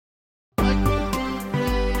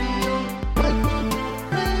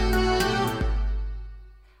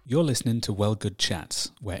You're listening to Well Good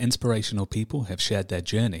Chats, where inspirational people have shared their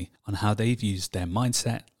journey on how they've used their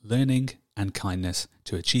mindset, learning, and kindness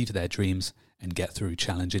to achieve their dreams and get through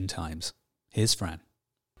challenging times. Here's Fran.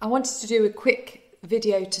 I wanted to do a quick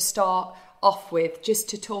video to start off with, just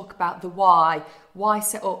to talk about the why. Why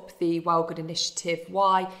set up the Well Good initiative?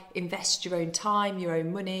 Why invest your own time, your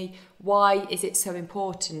own money? Why is it so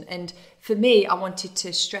important? And for me, I wanted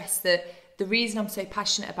to stress that the reason I'm so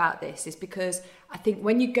passionate about this is because I think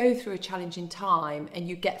when you go through a challenging time and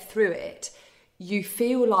you get through it, you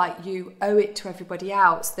feel like you owe it to everybody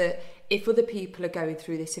else that if other people are going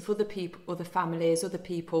through this, if other people, other families, other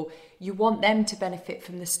people, you want them to benefit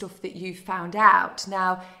from the stuff that you've found out.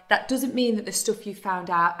 Now, that doesn't mean that the stuff you found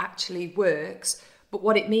out actually works, but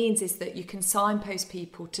what it means is that you can signpost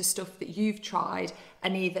people to stuff that you've tried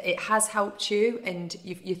and either it has helped you and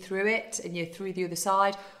you're through it and you're through the other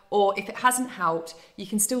side, or if it hasn't helped, you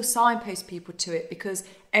can still signpost people to it because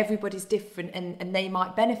everybody's different and they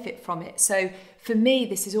might benefit from it. So for me,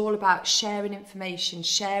 this is all about sharing information,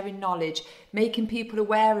 sharing knowledge, making people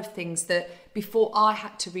aware of things that before I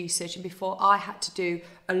had to research and before I had to do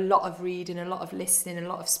a lot of reading, a lot of listening, a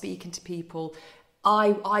lot of speaking to people,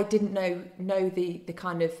 I didn't know the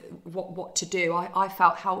kind of what to do. I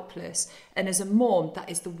felt helpless. And as a mum, that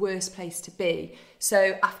is the worst place to be.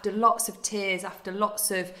 So after lots of tears, after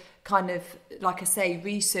lots of kind of, like I say,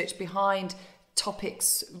 research behind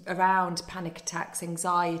topics around panic attacks,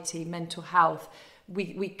 anxiety, mental health,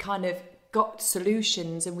 we kind of got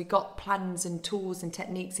solutions and we got plans and tools and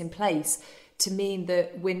techniques in place to mean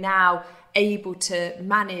that we're now able to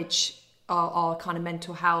manage our kind of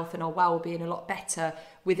mental health and our well-being a lot better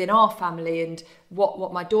within our family. And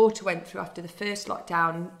what my daughter went through after the first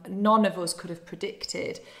lockdown, none of us could have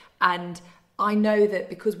predicted. And I know that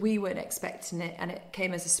because we weren't expecting it and it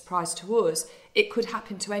came as a surprise to us, it could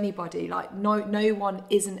happen to anybody. Like no one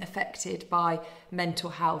isn't affected by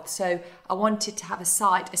mental health. So I wanted to have a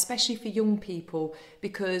site, especially for young people,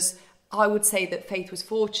 because I would say that Faith was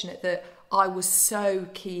fortunate that I was so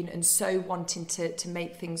keen and so wanting to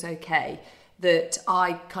make things okay that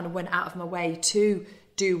I kind of went out of my way to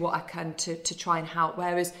do what I can to try and help.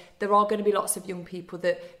 Whereas there are going to be lots of young people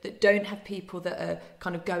that don't have people that are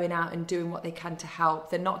kind of going out and doing what they can to help.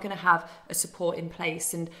 They're not going to have a support in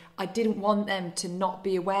place. And I didn't want them to not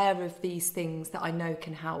be aware of these things that I know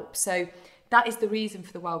can help. So that is the reason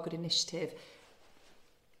for the Well Good initiative.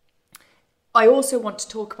 I also want to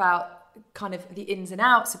talk about kind of the ins and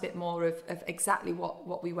outs a bit more of exactly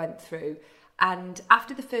what we went through. And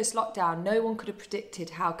after the first lockdown, no one could have predicted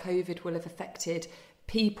how COVID will have affected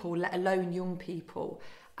people, let alone young people.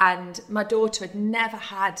 And my daughter had never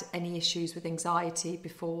had any issues with anxiety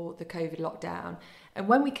before the COVID lockdown. And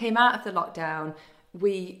when we came out of the lockdown,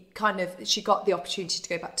 she got the opportunity to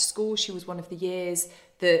go back to school. She was one of the years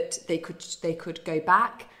that they could go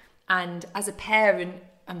back. And as a parent,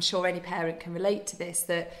 I'm sure any parent can relate to this,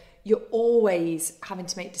 that you're always having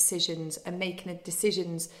to make decisions and making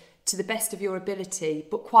decisions to the best of your ability.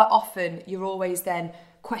 But quite often you're always then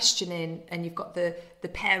questioning and you've got the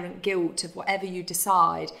parent guilt of whatever you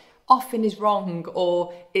decide often is wrong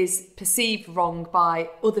or is perceived wrong by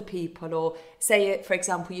other people. Or say, for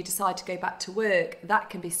example, you decide to go back to work,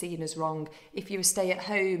 that can be seen as wrong. If you're a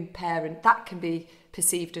stay-at-home parent, that can be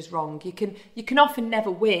perceived as wrong. You can often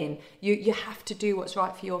never win. You have to do what's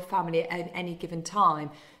right for your family at any given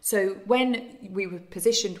time. So when we were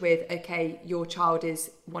positioned with, okay, your child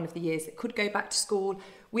is one of the years that could go back to school,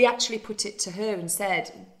 we actually put it to her and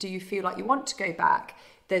said, do you feel like you want to go back?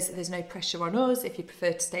 There's no pressure on us. If you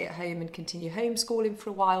prefer to stay at home and continue homeschooling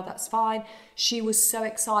for a while, that's fine. She was so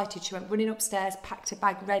excited. She went running upstairs, packed her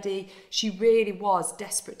bag ready. She really was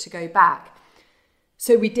desperate to go back.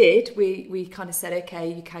 So we did. We kind of said,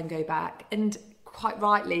 okay, you can go back. And quite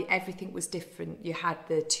rightly, everything was different. You had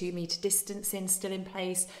the 2 metre distancing still in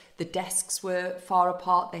place. The desks were far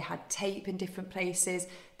apart. They had tape in different places.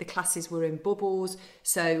 The classes were in bubbles.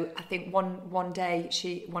 So I think one day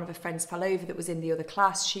one of her friends fell over that was in the other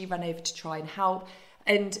class. She ran over to try and help.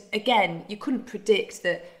 And again, you couldn't predict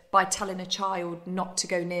that by telling a child not to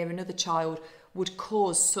go near another child would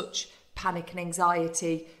cause such panic and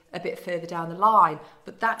anxiety a bit further down the line.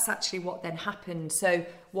 But that's actually what then happened. So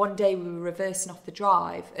one day we were reversing off the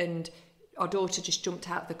drive and our daughter just jumped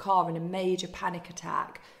out of the car in a major panic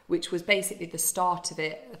attack, which was basically the start of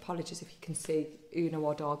it. Apologies if you can see Uno,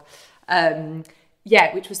 our dog.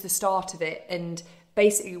 Which was the start of it. And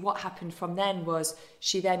basically what happened from then was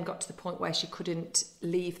she then got to the point where she couldn't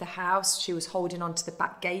leave the house. She was holding on to the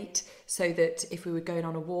back gate so that if we were going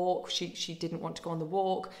on a walk, she didn't want to go on the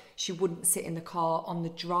walk. She wouldn't sit in the car on the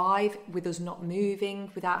drive with us not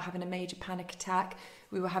moving without having a major panic attack.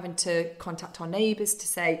 We were having to contact our neighbours to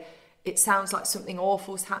say, it sounds like something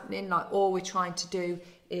awful's happening, like all we're trying to do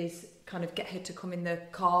is kind of get her to come in the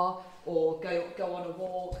car or go on a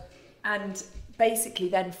walk. And basically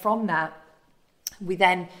then from that,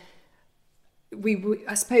 I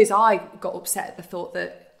suppose I got upset at the thought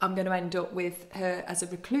that I'm going to end up with her as a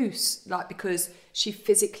recluse, like, because she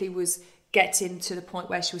physically was getting to the point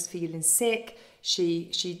where she was feeling sick.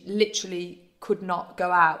 She literally could not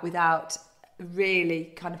go out without really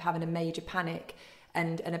kind of having a major panic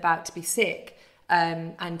and about to be sick,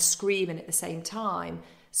 and screaming at the same time.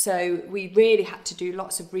 So we really had to do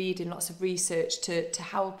lots of reading, lots of research to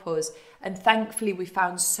help us. And thankfully we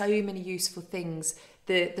found so many useful things.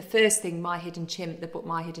 The first thing, My Hidden Chimp, the book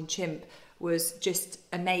My Hidden Chimp, was just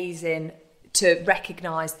amazing to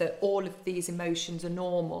recognise that all of these emotions are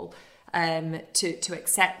normal, to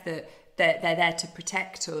accept that they're there to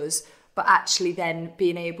protect us, but actually then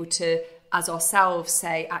being able to, as ourselves,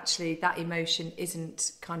 say, actually that emotion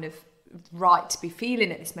isn't kind of right to be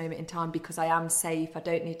feeling at this moment in time because I am safe. I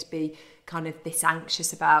don't need to be kind of this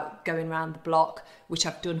anxious about going around the block, which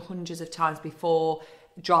I've done hundreds of times before,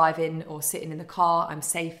 driving or sitting in the car. I'm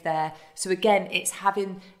safe there. So again, it's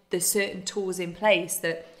having the certain tools in place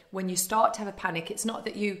that when you start to have a panic, it's not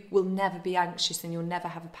that you will never be anxious and you'll never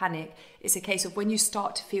have a panic. It's a case of when you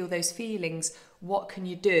start to feel those feelings, what can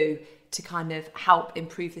you do to kind of help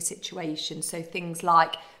improve the situation? So things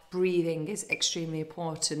like breathing is extremely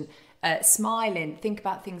important. Smiling, think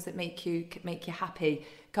about things that make you happy.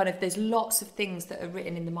 Kind of, there's lots of things that are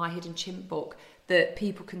written in the My Hidden Chimp book that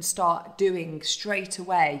people can start doing straight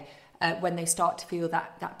away when they start to feel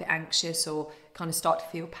that bit anxious or kind of start to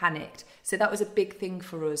feel panicked. So that was a big thing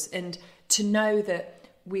for us. And to know that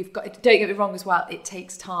we've got, don't get me wrong as well, it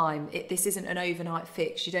takes time. This isn't an overnight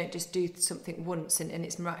fix. You don't just do something once and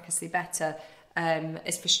it's miraculously better.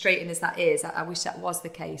 As frustrating as that is, I wish that was the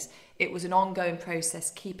case. It was an ongoing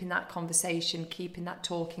process, keeping that conversation, keeping that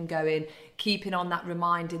talking going, keeping on that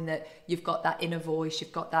reminding that you've got that inner voice,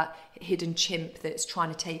 you've got that hidden chimp that's trying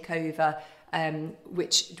to take over,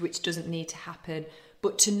 which doesn't need to happen.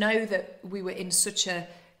 But to know that we were in such a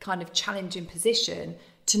kind of challenging position,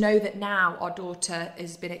 to know that now our daughter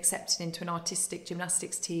has been accepted into an artistic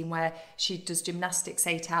gymnastics team where she does gymnastics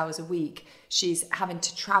 8 hours a week. She's having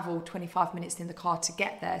to travel 25 minutes in the car to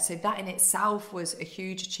get there. So that in itself was a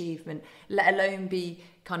huge achievement, let alone be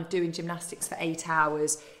kind of doing gymnastics for 8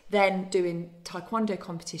 hours, then doing taekwondo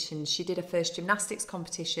competitions. She did her first gymnastics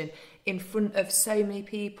competition in front of so many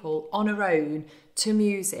people on her own to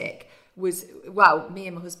music. Me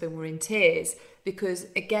and my husband were in tears, because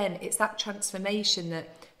again, it's that transformation that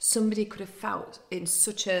somebody could have felt in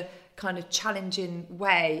such a kind of challenging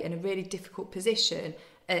way in a really difficult position.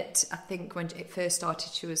 I think when it first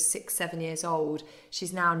started, she was 6-7 years old.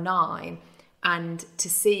 She's now 9. And to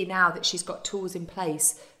see now that she's got tools in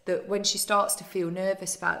place, that when she starts to feel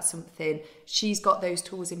nervous about something, she's got those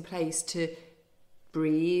tools in place to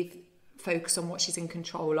breathe, focus on what she's in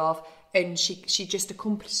control of, and she just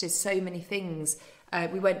accomplishes so many things.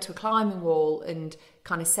 We went to a climbing wall and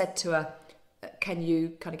kind of said to her, can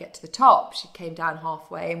you kind of get to the top? She came down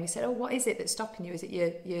halfway and we said, oh, what is it that's stopping you? Is it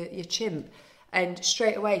your chimp? And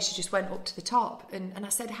straight away she just went up to the top. And I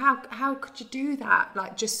said, how could you do that,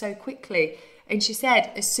 like just so quickly? And she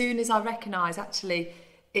said, as soon as I recognise actually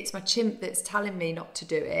it's my chimp that's telling me not to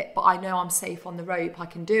do it, but I know I'm safe on the rope, I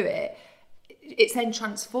can do it, it's then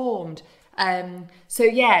transformed.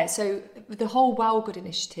 So the whole Wellgood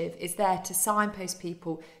initiative is there to signpost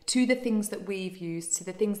people to the things that we've used, to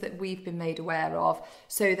the things that we've been made aware of,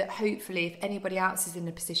 so that hopefully if anybody else is in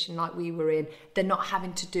a position like we were in, they're not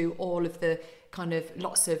having to do all of the kind of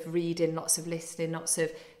lots of reading, lots of listening, lots of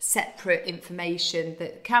separate information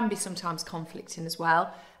that can be sometimes conflicting as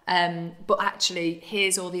well. But actually,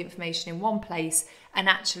 here's all the information in one place, and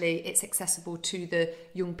actually it's accessible to the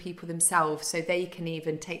young people themselves, so they can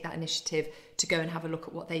even take that initiative to go and have a look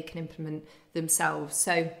at what they can implement themselves.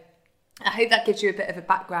 So I hope that gives you a bit of a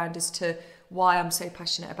background as to why I'm so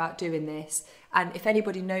passionate about doing this. And if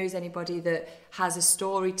anybody knows anybody that has a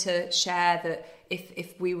story to share, that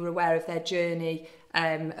if we were aware of their journey,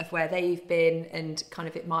 of where they've been, and kind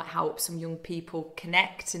of it might help some young people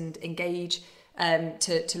connect and engage,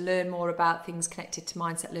 to learn more about things connected to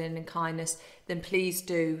mindset, learning and kindness, then please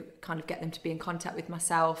do kind of get them to be in contact with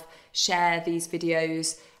myself, share these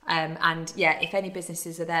videos, And yeah, if any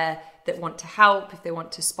businesses are there that want to help, if they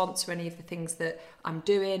want to sponsor any of the things that I'm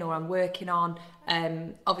doing or I'm working on,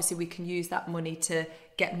 obviously we can use that money to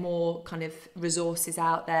get more kind of resources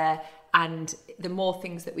out there. And the more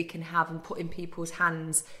things that we can have and put in people's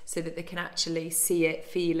hands so that they can actually see it,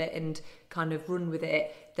 feel it and kind of run with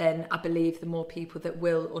it, then I believe the more people that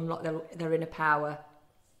will unlock their inner power.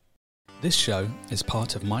 This show is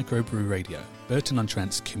part of Microbrew Radio,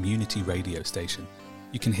 Burton-on-Trent's community radio station.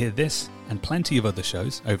 You can hear this and plenty of other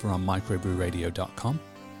shows over on microbrewradio.com.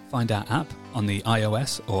 Find our app on the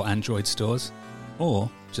iOS or Android stores,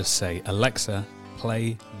 or just say, Alexa,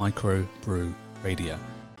 play Microbrew Radio.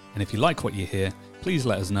 And if you like what you hear, please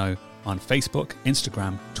let us know on Facebook,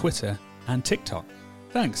 Instagram, Twitter, and TikTok.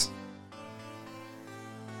 Thanks.